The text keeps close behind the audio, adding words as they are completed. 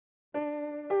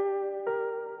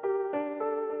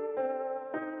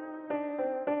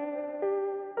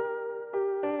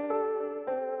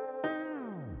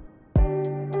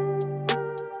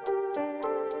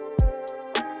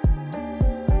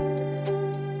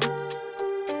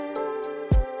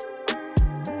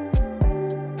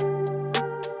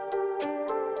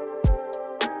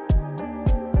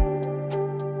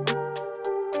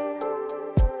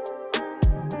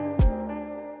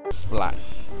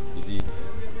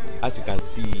as you can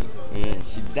see,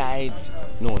 she dyed.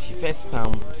 No, she first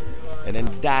stamped and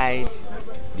then dyed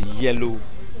the yellow.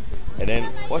 And then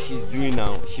what she's doing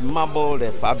now, she marbled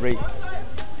the fabric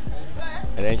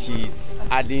and then she's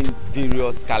adding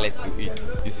various colors to it.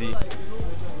 You see,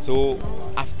 so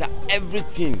after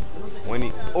everything, when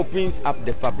it opens up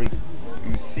the fabric,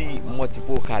 you see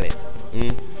multiple colors.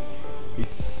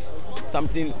 It's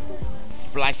something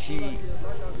splashy.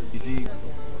 You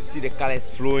see the colors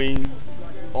flowing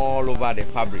all over the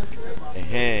fabric.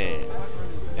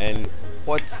 And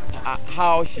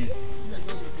how she's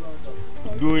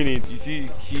doing it, you see,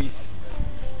 she's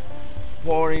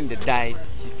pouring the dyes.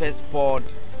 She first poured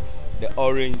the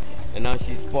orange and now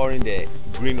she's pouring the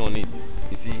green on it.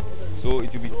 You see, so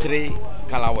it will be 3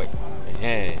 color work.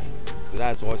 So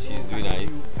that's what she's doing now.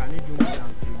 Can you do more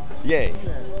than 3? Yeah,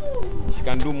 she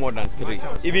can do more than 3.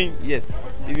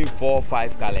 Even 4,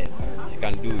 5 colors she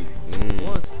can do it.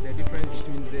 What's the difference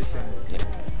between this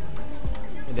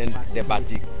and then batik? The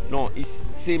batik? No, it's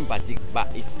same batik,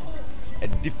 but it's a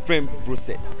different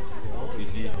process. You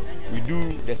see, we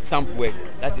do the stamp work.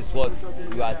 That is what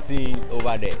you are seeing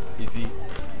over there. You see,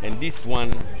 and this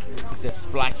one is a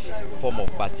splash form of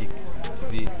batik.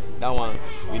 You see, that one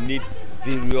we need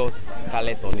various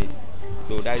colors on it.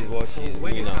 So that is what she is doing now.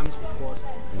 When it comes to cost,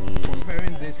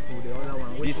 comparing this to the other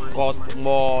one, this costs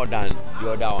more than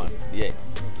the other one. Yeah,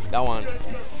 that one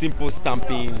is simple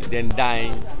stamping, then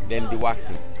dyeing, then the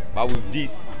waxing. But with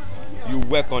this, you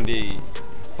work on the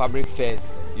fabric first,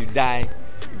 you dye,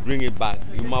 you bring it back,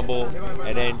 you marble,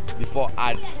 and then before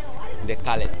add the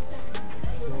colors.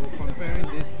 So comparing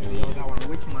this to the other one,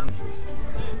 which one is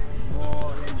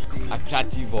more, let me see,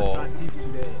 attractive or attractive to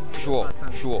the sure.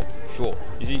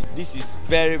 You see, this is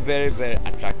very, very, very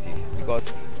attractive because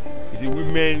you see,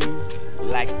 women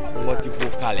like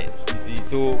multiple colors. You see,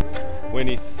 so when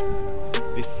they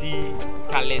see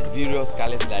colors, various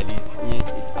colors like this, it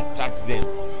attracts them.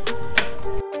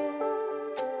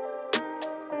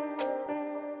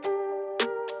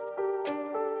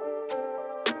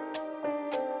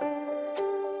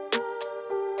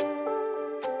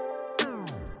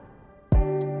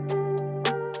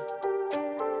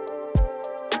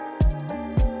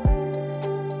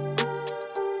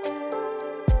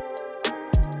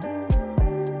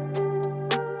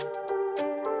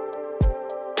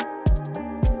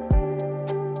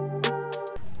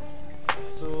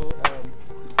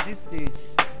 This stage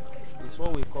is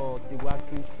what we call the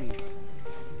waxing stage.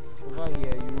 Over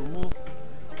here, you remove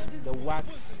the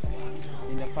wax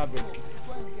in the fabric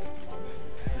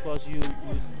because you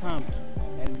stamped,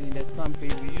 and in the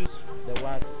stamping we use the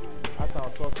wax as our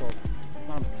source of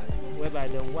stamp, whereby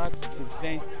the wax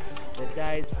prevents the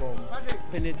dyes from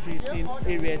penetrating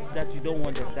areas that you don't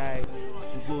want the dye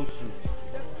to go to.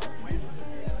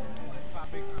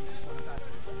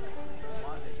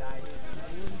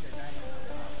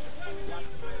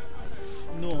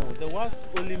 No, the wax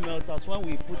only melts out when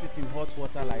we put it in hot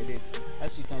water like this.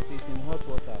 As you can see, it's in hot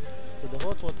water. So the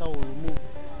hot water will remove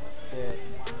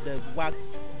the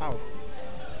wax out.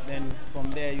 Then from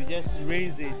there, you just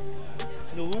rinse it.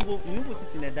 No, we won't put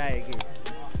it in the dye again.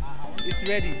 It's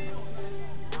ready.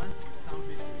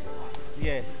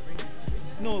 Yeah.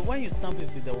 No, when you stamp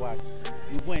it with the wax,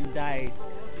 you go and dye it.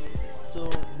 So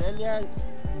the earlier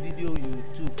video you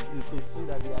took, you could see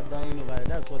that they are dyeing over there.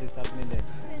 That's what is happening there.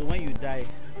 So when you dye,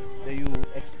 then you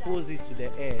expose it to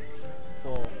the air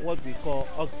for what we call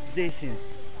oxidation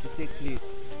to take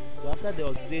place. So after the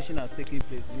oxidation has taken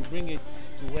place, you bring it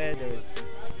to where there is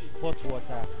hot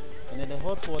water, and then the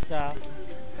hot water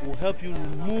will help you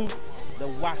remove the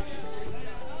wax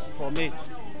from it.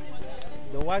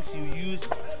 The wax you use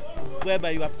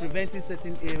whereby you are preventing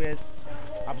certain areas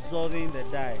absorbing the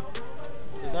dye.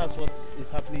 So that's what is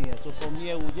happening here. So from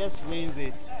here, we'll just rinse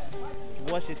it,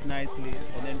 wash it nicely,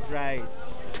 and then dry it.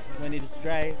 When it is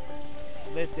dry,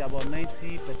 let's say about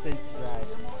 90% dry,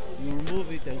 you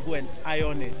remove it and go and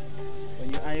iron it.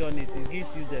 When you iron it, it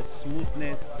gives you the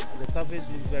smoothness, the surface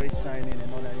looks very shining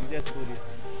and all that. You just fold it.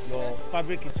 Your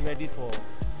fabric is ready for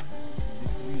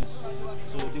this use.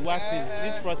 So the waxing,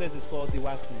 this process is called the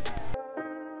waxing.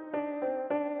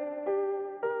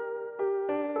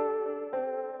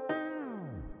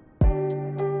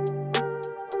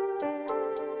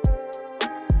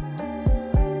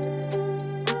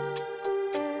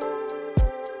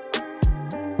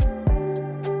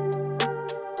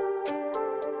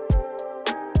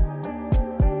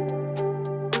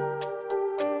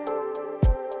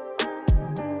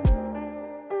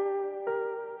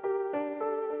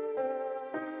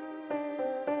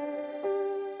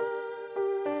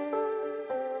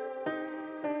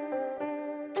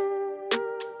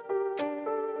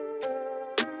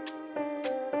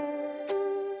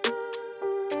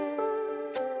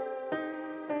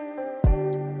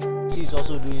 she's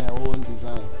also doing her own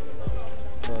design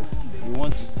because you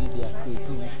want to see their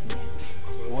creativity,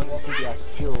 you want to see their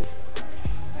skill.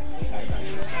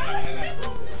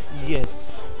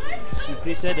 Yes, she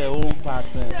created her own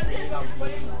pattern,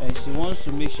 and she wants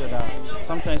to make sure that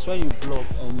sometimes when you block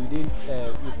and you didn't,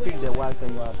 you pick the wax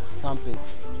and you are stamping,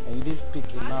 and you didn't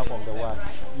pick enough of the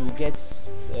wax, you get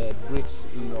breaks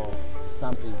in your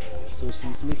stamping. So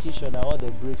she's making sure that all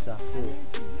the breaks are full.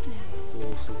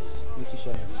 So she's making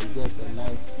sure that she gets a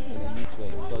nice and a neat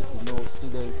way, because you know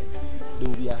students, they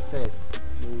will be assessed.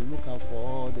 They will look out for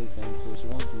all this, and so she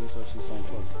wants to make sure she's on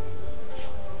course.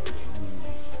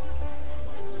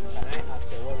 Can I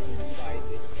ask you what inspired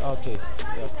this? Okay.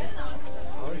 Yeah, okay.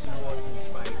 I want to know what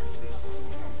inspired this.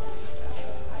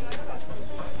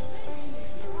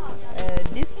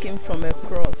 This came from a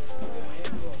cross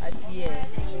at year.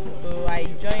 So I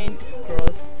joined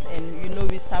cross, and you know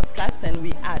we subtract and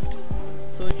we add.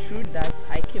 So through that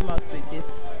I came out with this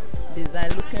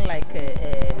design looking like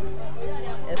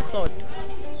a sword.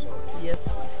 Yes,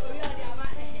 please.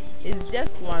 It's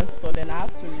just one sword, and I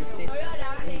have to rotate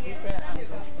it in different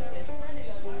angles to get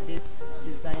this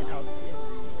design out here.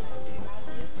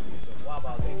 Yes, please. What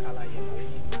about the color yellow?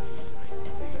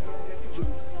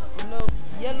 You know,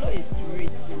 yellow is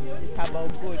rich. It's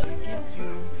about gold. It gives you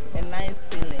a nice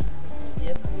feeling.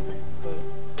 Yes, please. So,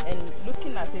 and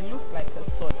looking at it, looks like a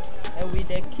sword. And with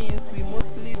the kings, we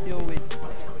mostly deal with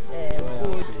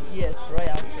gold. Yes,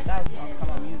 royalty. That's how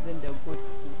come I'm using the gold to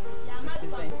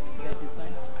represent the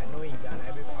design. I know in Ghana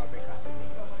every fabric has a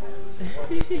name.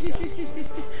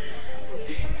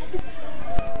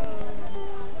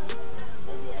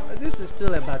 This is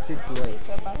still a batik work. It's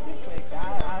a batik work.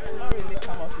 I've not really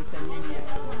come up with a name yet.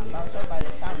 I'm sure by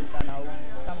the time it's done, I'll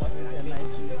come up with a nice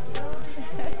name.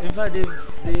 In fact,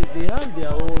 they have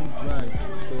their own brand,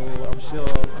 so I'm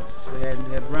sure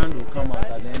their brand will come out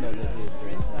at the end of the day.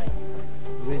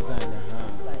 Resign.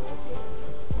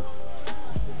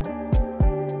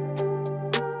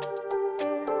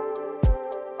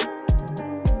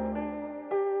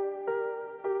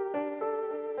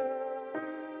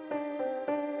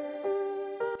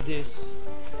 This,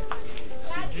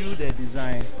 she drew the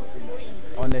design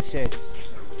on the shirts,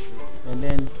 and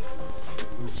then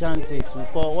we chant it. We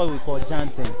call what we call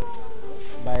chanting,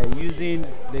 by using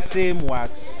the same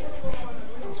wax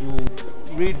to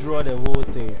redraw the whole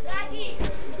thing.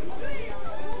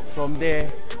 From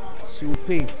there, she will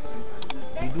paint.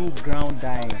 We do ground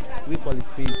dyeing. We call it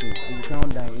painting. It's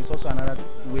ground dyeing. It's also another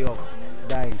way of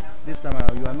dyeing. This time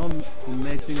around, you are not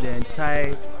immersing the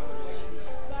entire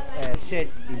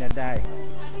shirt in a dye,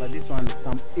 but this one,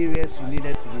 some areas you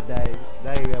needed to be dyed,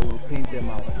 that area will paint them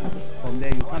out. From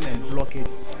there, you come and block it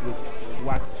with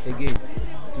wax again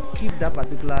to keep that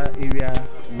particular area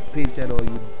you painted or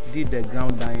you did the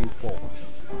ground dyeing for.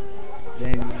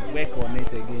 Then you work on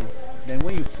it again. Then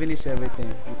when you finish everything,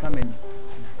 you come and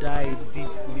dye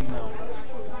deeply now.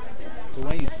 So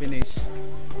when you finish,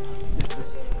 this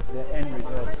is the end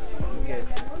result you get.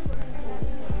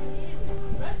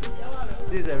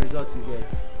 This is the result you get.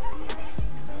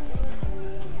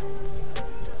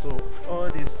 So all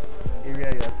this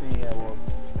area you are seeing here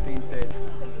was painted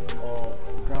or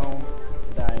ground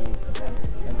dyeing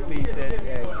and painted,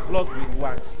 blocked with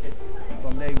wax.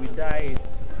 From there we dye it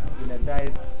in a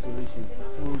dyed solution,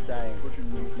 full dyeing.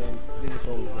 Then this is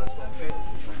what we get.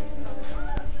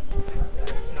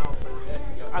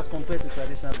 As compared to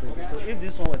traditional printing. So if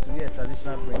this one were to be a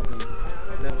traditional printing,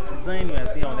 the design you are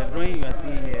seeing on the drawing you are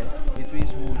seeing here, it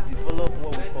means we will develop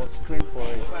what we call screen for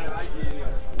it.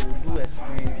 We will do a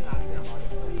screen.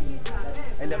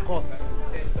 And the cost.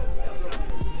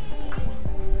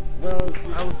 Well,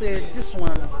 I would say this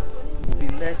one will be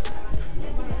less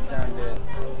than the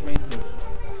printing.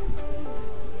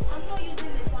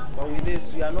 But with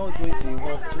this, you are not going to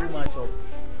involve too much of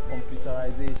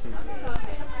computerization.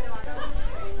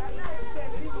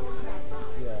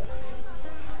 Yeah.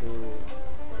 So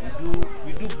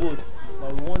we do both, but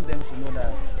we want them to know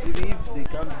that even if they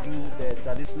can't do the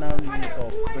traditional means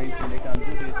of printing, they can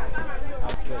do this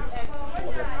aspect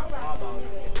of it.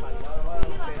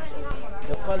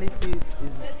 The quality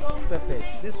is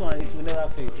perfect. This one, it will never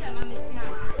fade.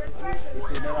 It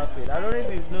will never fade. I don't know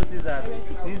if you've noticed that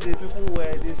these days people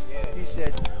wear this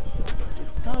t-shirt.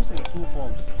 It comes in two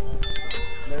forms.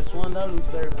 There's one that looks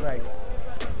very bright,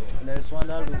 and there's one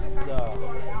that looks dark.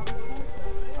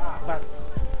 But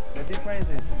the difference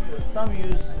is some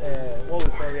use what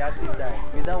we call reactive dye.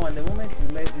 With that one, the moment you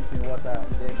immerse it in water,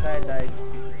 the entire dye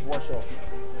wash off.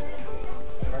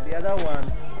 But the other one,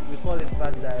 we call it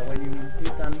back dye, when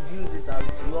you can use it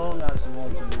as long as you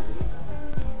want to use it.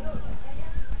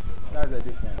 That's the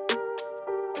difference.